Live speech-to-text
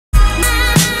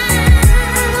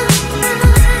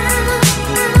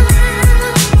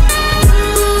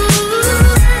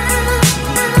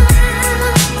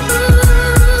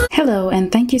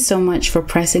so much for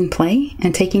pressing play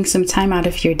and taking some time out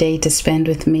of your day to spend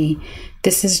with me.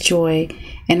 This is Joy,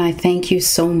 and I thank you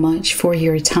so much for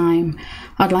your time.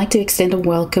 I'd like to extend a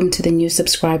welcome to the new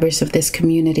subscribers of this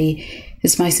community.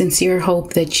 It's my sincere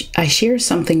hope that I share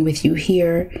something with you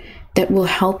here that will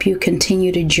help you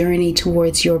continue to journey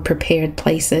towards your prepared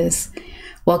places.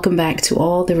 Welcome back to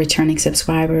all the returning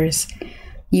subscribers.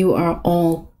 You are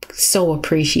all so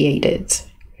appreciated.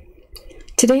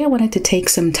 Today I wanted to take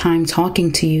some time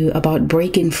talking to you about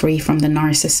breaking free from the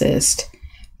narcissist.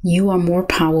 You are more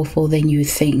powerful than you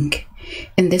think,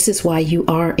 and this is why you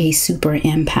are a super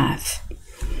empath.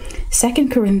 2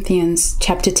 Corinthians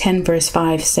chapter 10 verse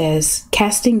 5 says,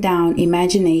 casting down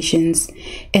imaginations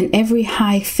and every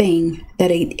high thing that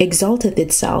exalteth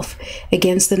itself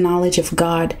against the knowledge of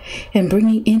God, and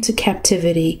bringing into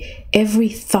captivity every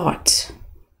thought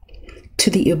to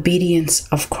the obedience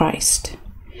of Christ.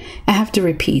 I have to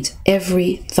repeat,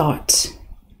 every thought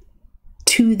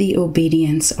to the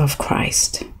obedience of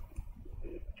Christ.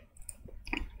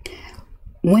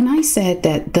 When I said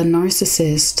that the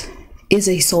narcissist is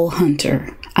a soul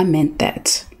hunter, I meant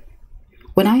that.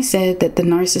 When I said that the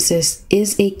narcissist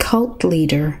is a cult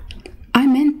leader, I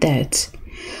meant that.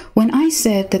 When I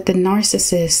said that the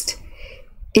narcissist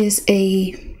is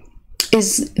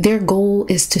their goal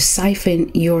is to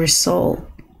siphon your soul,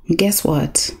 guess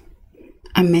what?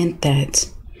 I meant that.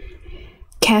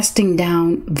 Casting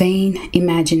down vain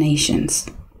imaginations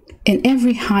and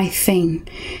every high thing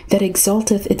that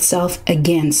exalteth itself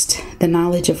against the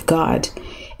knowledge of God,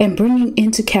 and bringing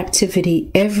into captivity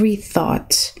every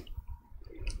thought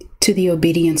to the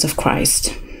obedience of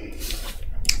Christ.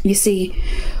 You see,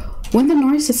 when the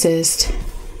narcissist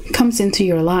comes into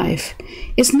your life,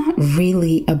 it's not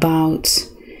really about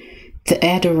the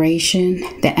adoration,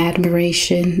 the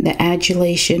admiration, the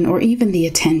adulation, or even the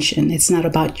attention. It's not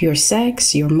about your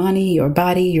sex, your money, your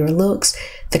body, your looks,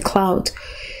 the clout.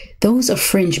 Those are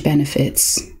fringe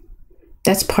benefits.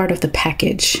 That's part of the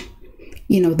package.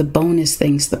 You know, the bonus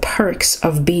things, the perks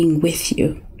of being with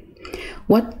you.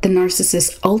 What the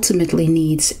narcissist ultimately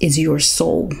needs is your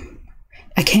soul.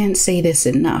 I can't say this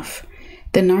enough.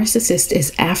 The narcissist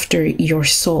is after your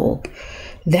soul.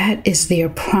 That is their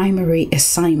primary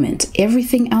assignment.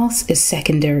 Everything else is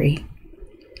secondary.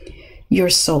 Your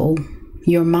soul,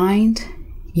 your mind,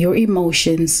 your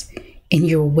emotions, and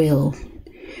your will.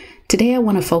 Today I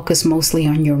want to focus mostly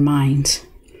on your mind.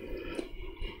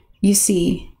 You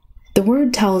see, the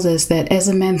word tells us that as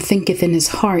a man thinketh in his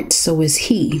heart, so is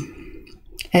he.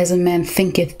 As a man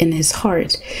thinketh in his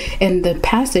heart. And the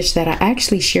passage that I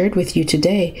actually shared with you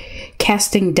today,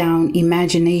 casting down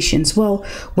imaginations. Well,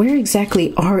 where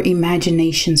exactly are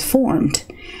imaginations formed?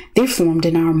 They're formed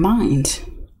in our mind.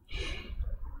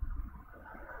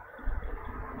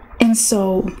 And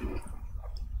so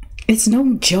it's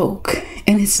no joke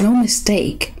and it's no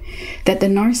mistake that the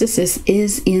narcissist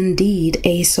is indeed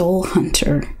a soul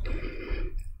hunter.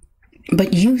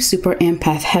 But you, super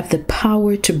empath, have the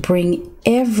power to bring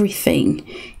everything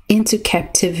into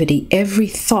captivity, every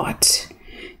thought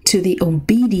to the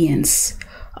obedience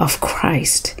of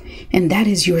Christ. And that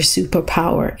is your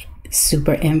superpower,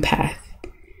 super empath.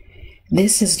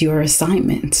 This is your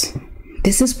assignment.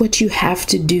 This is what you have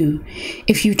to do.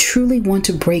 If you truly want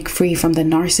to break free from the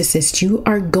narcissist, you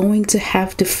are going to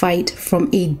have to fight from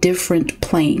a different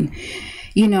plane.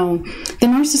 You know, the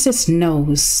narcissist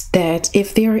knows that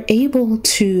if they're able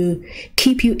to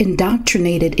keep you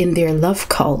indoctrinated in their love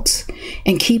cult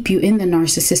and keep you in the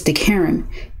narcissistic harem,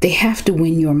 they have to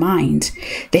win your mind.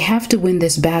 They have to win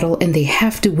this battle, and they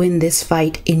have to win this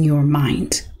fight in your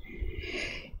mind.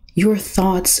 Your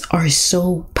thoughts are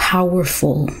so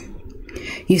powerful.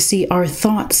 You see, our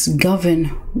thoughts govern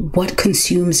what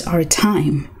consumes our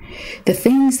time. The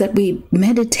things that we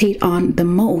meditate on the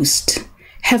most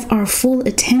have our full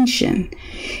attention,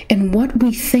 and what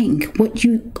we think, what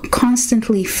you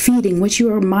constantly feeding, what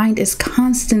your mind is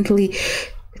constantly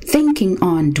thinking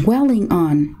on, dwelling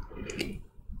on,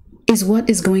 is what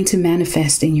is going to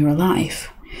manifest in your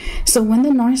life. So when the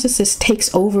narcissist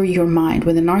takes over your mind,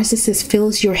 when the narcissist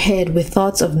fills your head with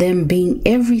thoughts of them being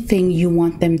everything you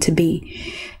want them to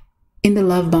be, in the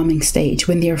love bombing stage,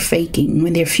 when they're faking,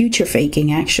 when they're future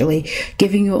faking, actually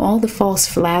giving you all the false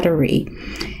flattery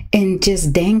and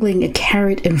just dangling a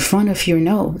carrot in front of your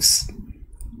nose,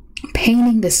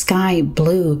 painting the sky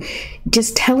blue,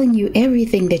 just telling you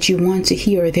everything that you want to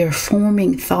hear. They're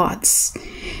forming thoughts.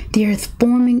 They're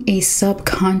forming a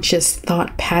subconscious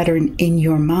thought pattern in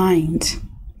your mind.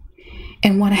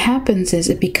 And what happens is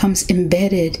it becomes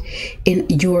embedded in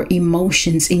your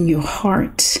emotions, in your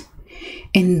heart.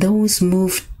 And those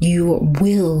move your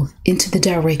will into the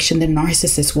direction the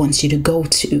narcissist wants you to go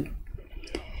to.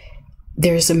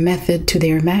 There's a method to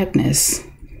their madness.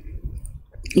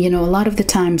 A lot of the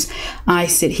times I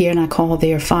sit here and I call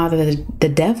their father, the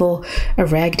devil, a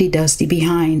raggedy, dusty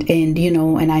behind. And,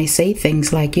 and I say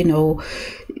things like,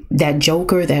 that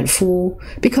joker, that fool,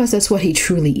 because that's what he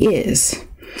truly is.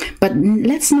 But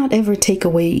let's not ever take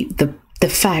away the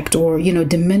fact or,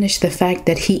 diminish the fact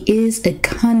that he is a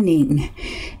cunning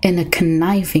and a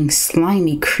conniving,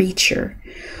 slimy creature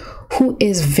who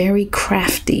is very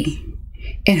crafty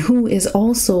and who is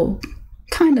also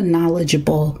kind of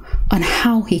knowledgeable on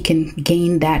how he can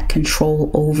gain that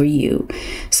control over you.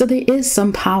 So there is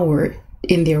some power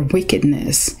in their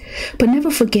wickedness, but never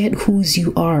forget whose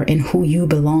you are and who you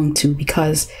belong to,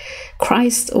 because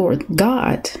Christ or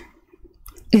God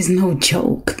is no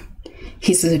joke.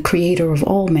 He's the creator of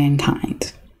all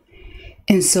mankind.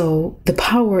 And so the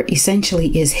power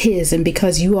essentially is his. And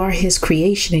because you are his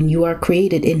creation and you are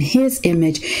created in his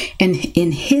image and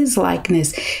in his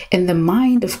likeness, and the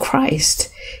mind of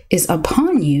Christ is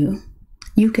upon you,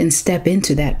 you can step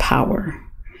into that power.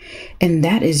 And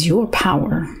that is your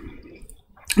power.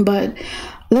 But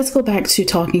let's go back to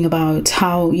talking about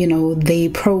how, they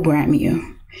program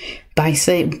you.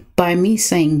 By me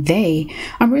saying they,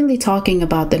 I'm really talking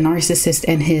about the narcissist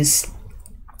and his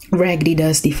raggedy,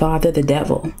 dusty father, the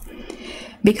devil,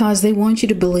 because they want you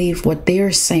to believe what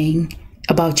they're saying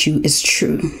about you is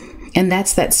true. And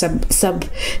that's that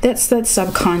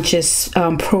subconscious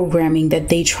programming that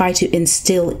they try to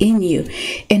instill in you,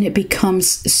 and it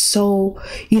becomes so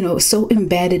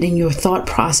embedded in your thought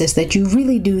process that you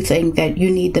really do think that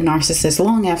you need the narcissist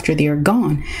long after they're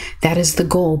gone. That is the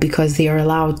goal, because they are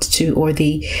allowed to, or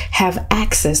they have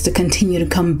access to continue to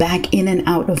come back in and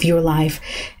out of your life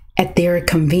at their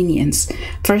convenience.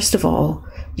 First of all,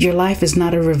 your life is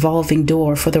not a revolving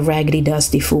door for the raggedy,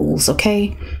 dusty fools.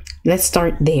 Okay, let's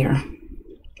start there.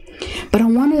 But I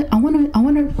want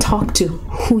to talk to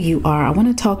who you are. I want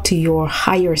to talk to your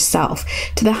higher self,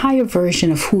 to the higher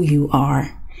version of who you are.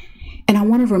 And I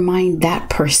want to remind that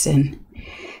person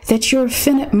that your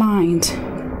finite mind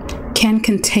can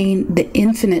contain the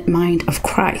infinite mind of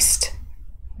Christ.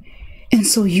 And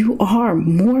so you are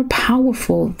more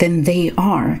powerful than they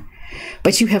are.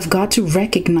 But you have got to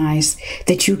recognize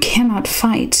that you cannot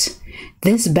fight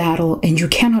this battle and you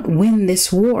cannot win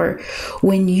this war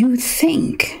when you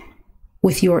think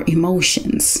with your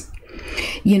emotions.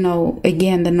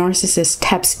 Again, the narcissist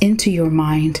taps into your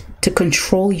mind to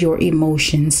control your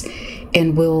emotions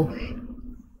and will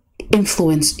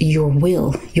influence your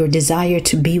will, your desire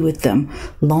to be with them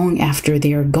long after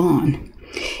they're gone.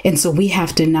 And so we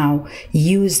have to now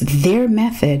use their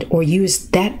method, or use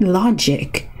that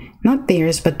logic, not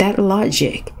theirs, but that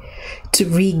logic, to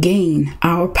regain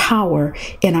our power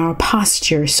and our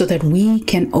posture so that we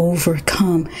can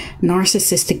overcome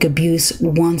narcissistic abuse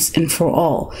once and for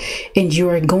all. And you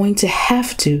are going to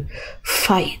have to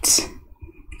fight.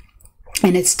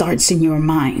 And it starts in your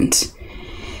mind.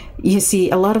 You see,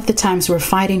 a lot of the times we're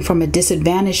fighting from a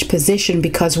disadvantaged position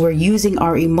because we're using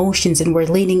our emotions and we're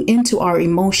leaning into our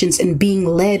emotions and being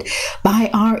led by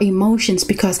our emotions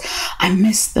because I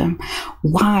miss them.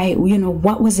 Why?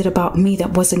 What was it about me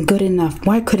that wasn't good enough?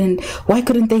 Why couldn't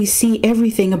they see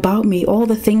everything about me? All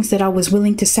the things that I was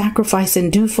willing to sacrifice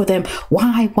and do for them.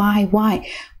 Why?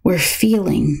 We're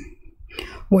feeling.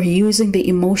 We're using the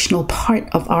emotional part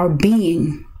of our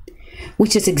being,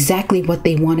 which is exactly what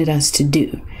they wanted us to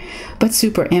do. But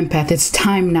super empath, it's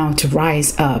time now to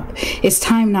rise up. It's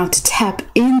time now to tap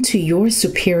into your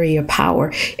superior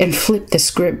power and flip the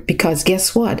script, because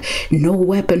guess what? No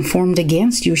weapon formed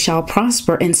against you shall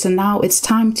prosper. And so now it's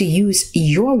time to use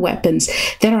your weapons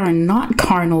that are not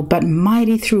carnal, but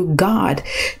mighty through God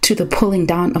to the pulling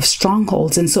down of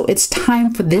strongholds. And so it's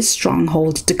time for this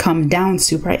stronghold to come down,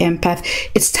 super empath.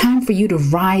 It's time for you to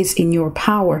rise in your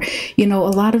power. A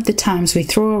lot of the times we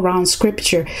throw around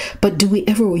scripture, but do we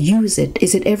ever use it?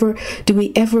 Do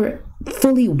we ever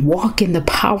fully walk in the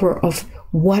power of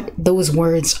what those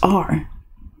words are?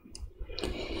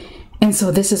 And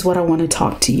so this is what I want to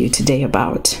talk to you today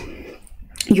about.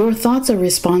 Your thoughts are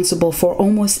responsible for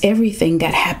almost everything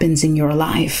that happens in your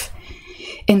life.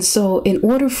 And so in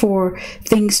order for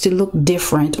things to look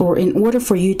different, or in order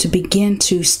for you to begin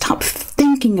to stop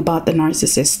thinking about the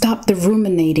narcissist, stop the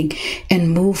ruminating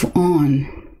and move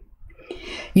on,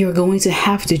 you're going to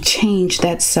have to change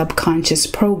that subconscious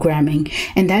programming.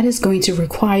 And that is going to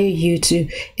require you to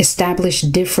establish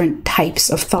different types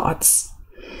of thoughts.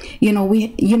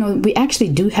 We actually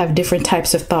do have different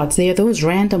types of thoughts. They are those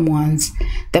random ones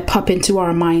that pop into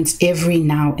our minds every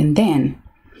now and then.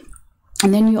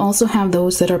 And then you also have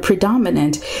those that are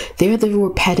predominant. They're the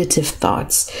repetitive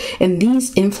thoughts. And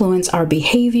these influence our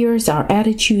behaviors, our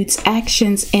attitudes,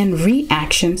 actions, and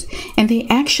reactions. And they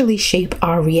actually shape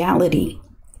our reality.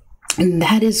 And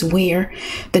that is where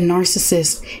the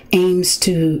narcissist aims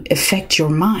to affect your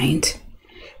mind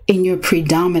in your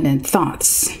predominant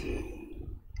thoughts.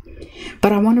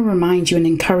 But I want to remind you and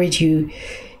encourage you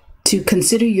to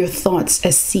consider your thoughts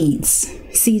as seeds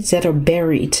that are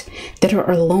buried, that are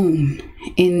alone.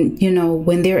 And,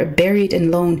 when they're buried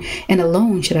and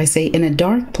alone, should I say, in a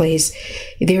dark place,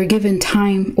 they're given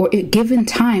time,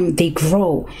 they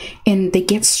grow and they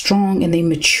get strong and they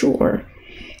mature.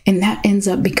 And that ends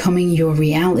up becoming your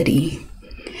reality.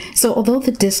 So although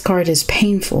the discard is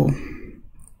painful,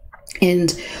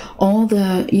 and all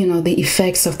the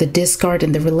effects of the discard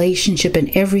and the relationship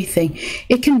and everything,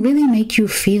 it can really make you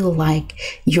feel like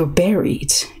you're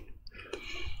buried.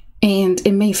 And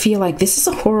it may feel like this is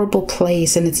a horrible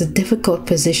place and it's a difficult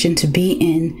position to be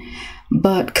in.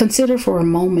 But consider for a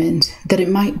moment that it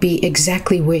might be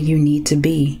exactly where you need to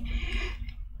be.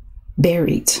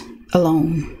 Buried,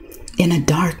 alone, in a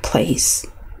dark place.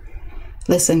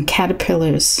 Listen,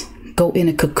 caterpillars go in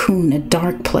a cocoon, a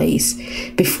dark place,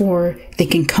 before they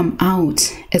can come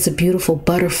out as a beautiful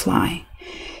butterfly.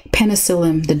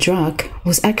 Penicillin, the drug,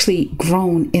 was actually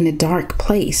grown in a dark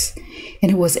place, and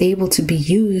it was able to be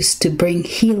used to bring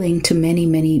healing to many,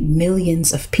 many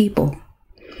millions of people.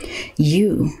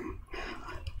 You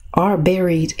are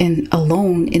buried and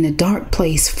alone in a dark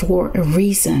place for a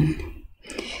reason.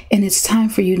 And it's time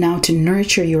for you now to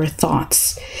nurture your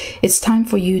thoughts. It's time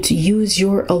for you to use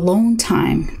your alone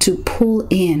time to pull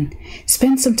in.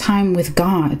 Spend some time with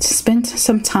God. Spend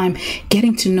some time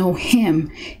getting to know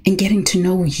Him and getting to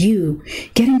know you.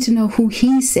 Getting to know who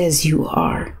He says you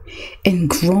are. And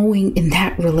growing in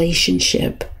that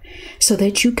relationship so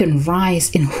that you can rise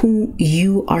in who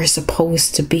you are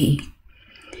supposed to be.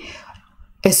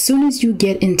 As soon as you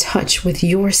get in touch with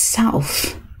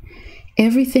yourself,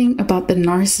 everything about the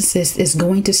narcissist is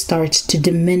going to start to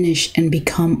diminish and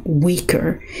become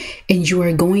weaker, and you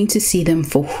are going to see them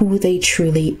for who they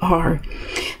truly are.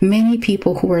 Many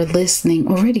people who are listening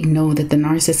already know that the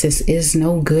narcissist is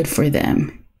no good for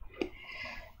them.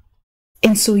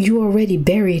 And so you're already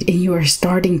buried and you are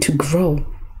starting to grow.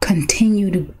 Continue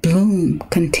to bloom,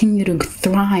 continue to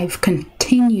thrive,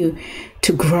 continue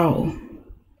to grow.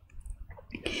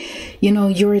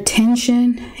 Your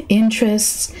attention,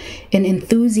 interests, and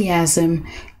enthusiasm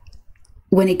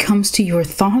when it comes to your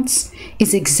thoughts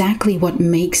is exactly what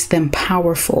makes them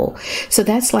powerful. So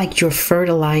that's like your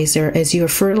fertilizer. As you're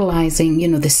fertilizing,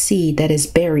 the seed that is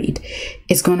buried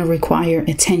is going to require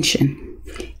attention,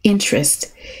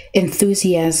 interest,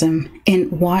 enthusiasm,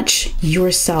 and watch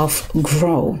yourself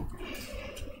grow.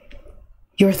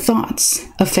 Your thoughts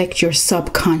affect your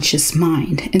subconscious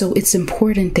mind. And so it's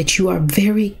important that you are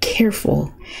very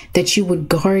careful, that you would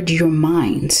guard your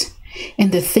mind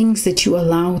and the things that you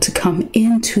allow to come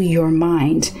into your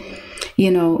mind.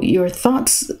 Your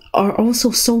thoughts are also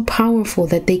so powerful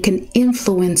that they can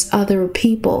influence other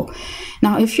people.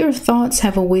 Now, if your thoughts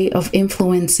have a way of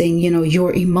influencing,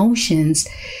 your emotions,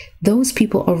 those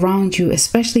people around you,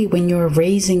 especially when you're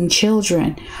raising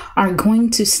children, are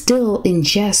going to still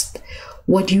ingest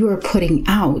what you are putting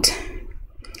out.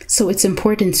 So it's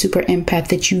important, super empath,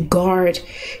 that you guard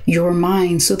your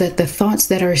mind so that the thoughts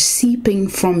that are seeping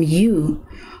from you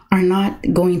are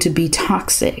not going to be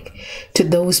toxic to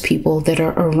those people that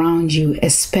are around you,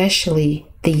 especially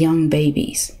the young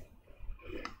babies.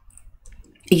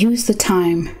 Use the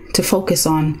time to focus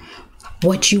on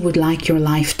what you would like your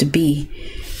life to be.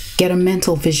 Get a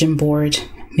mental vision board,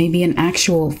 maybe an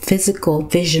actual physical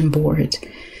vision board,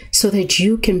 so that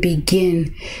you can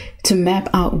begin to map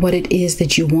out what it is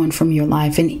that you want from your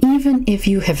life. And even if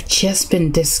you have just been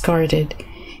discarded,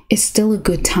 it's still a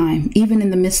good time. Even in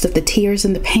the midst of the tears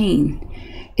and the pain,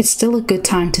 it's still a good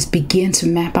time to begin to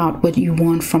map out what you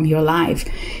want from your life.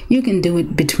 You can do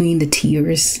it between the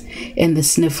tears and the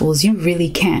sniffles. You really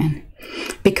can,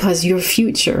 because your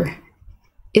future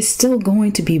is still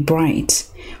going to be bright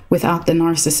without the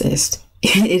narcissist.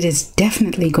 It is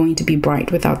definitely going to be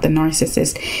bright without the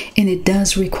narcissist, and it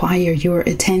does require your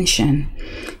attention.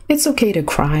 It's okay to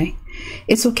cry.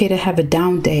 It's okay to have a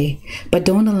down day, but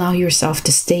don't allow yourself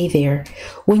to stay there.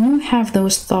 When you have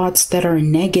those thoughts that are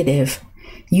negative,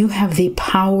 you have the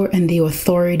power and the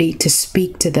authority to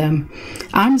speak to them.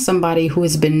 I'm somebody who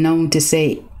has been known to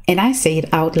say, and I say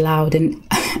it out loud, and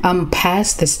I'm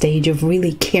past the stage of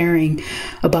really caring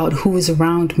about who is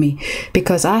around me,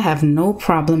 because I have no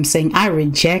problem saying I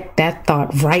reject that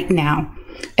thought right now.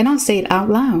 And I'll say it out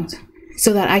loud.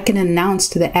 so that I can announce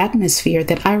to the atmosphere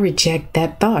that I reject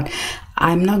that thought.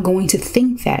 I'm not going to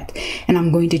think that, and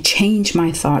I'm going to change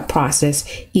my thought process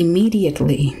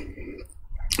immediately.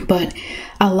 But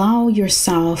allow your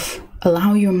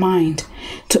mind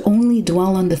to only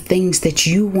dwell on the things that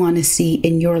you want to see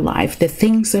in your life, the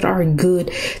things that are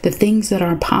good, the things that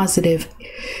are positive,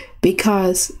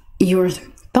 because your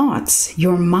thoughts,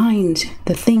 your mind,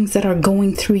 the things that are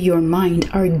going through your mind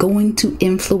are going to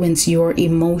influence your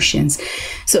emotions.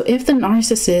 So if the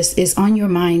narcissist is on your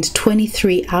mind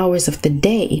 23 hours of the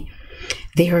day,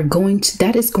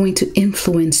 that is going to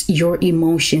influence your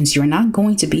emotions. You're not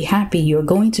going to be happy. You're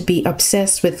going to be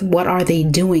obsessed with what are they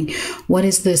doing? What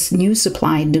is this new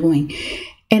supply doing?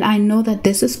 And I know that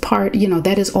this is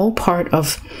that is all part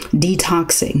of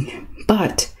detoxing,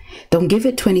 but don't give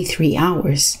it 23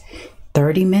 hours.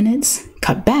 30 minutes,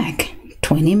 cut back.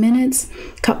 20 minutes,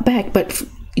 cut back. But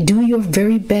do your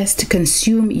very best to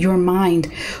consume your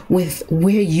mind with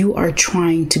where you are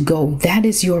trying to go. That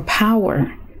is your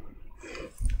power.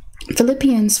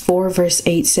 Philippians 4 verse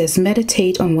 8 says,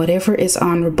 meditate on whatever is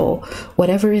honorable,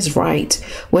 whatever is right,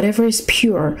 whatever is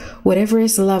pure, whatever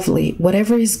is lovely,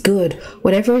 whatever is good,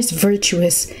 whatever is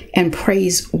virtuous and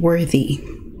praiseworthy.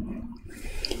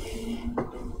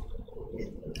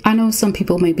 I know some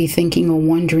people may be thinking or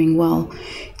wondering, well,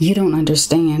 you don't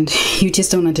understand. You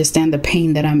just don't understand the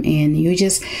pain that I'm in. You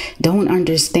just don't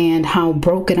understand how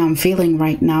broken I'm feeling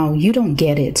right now. You don't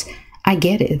get it. I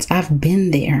get it. I've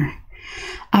been there.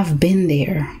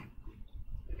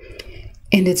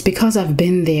 And it's because I've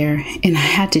been there and I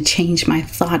had to change my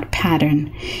thought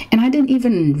pattern. And I didn't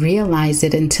even realize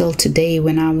it until today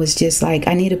when I was just like,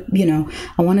 I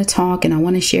want to talk and I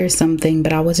want to share something,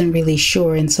 but I wasn't really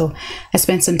sure. And so I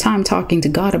spent some time talking to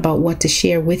God about what to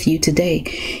share with you today.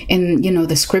 And,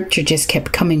 the scripture just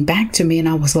kept coming back to me. And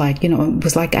I was like, it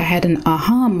was like I had an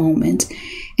aha moment.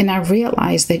 And I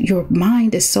realized that your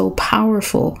mind is so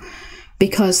powerful,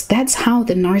 because that's how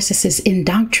the narcissist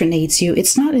indoctrinates you.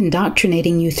 It's not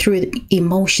indoctrinating you through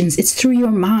emotions, it's through your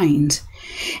mind.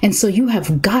 And so you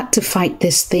have got to fight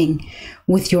this thing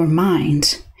with your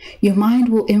mind. Your mind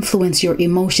will influence your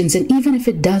emotions. And even if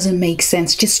it doesn't make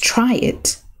sense, just try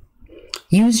it.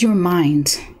 Use your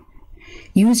mind.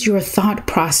 Use your thought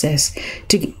process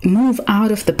to move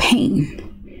out of the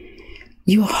pain.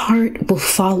 Your heart will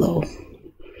follow.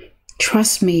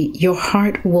 Trust me, your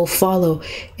heart will follow.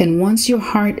 And once your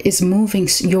heart is moving,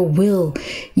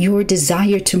 your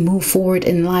desire to move forward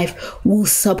in life will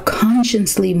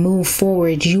subconsciously move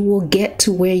forward. You will get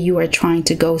to where you are trying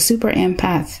to go. Super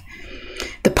empath.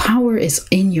 The power is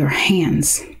in your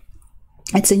hands.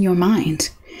 It's in your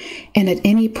mind. And at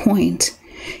any point,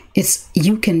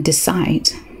 you can decide.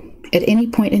 At any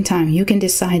point in time, you can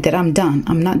decide that I'm done.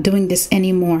 I'm not doing this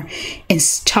anymore, and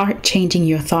start changing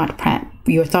your thought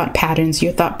patterns,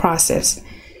 your thought process.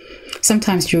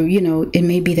 Sometimes it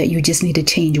may be that you just need to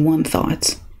change one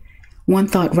thought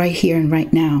right here and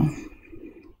right now.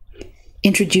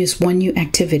 Introduce one new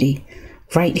activity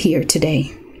right here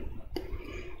today.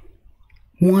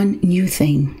 One new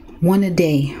thing, one a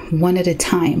day, one at a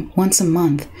time, once a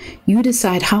month. You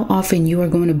decide how often you are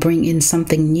going to bring in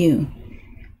something new.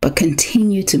 But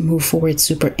continue to move forward,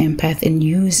 super empath, and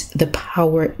use the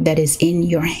power that is in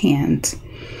your hand.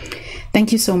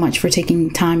 Thank you so much for taking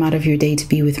time out of your day to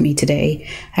be with me today.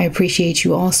 I appreciate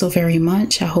you all so very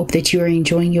much. I hope that you are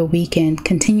enjoying your weekend.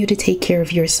 Continue to take care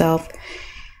of yourself.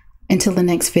 Until the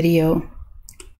next video,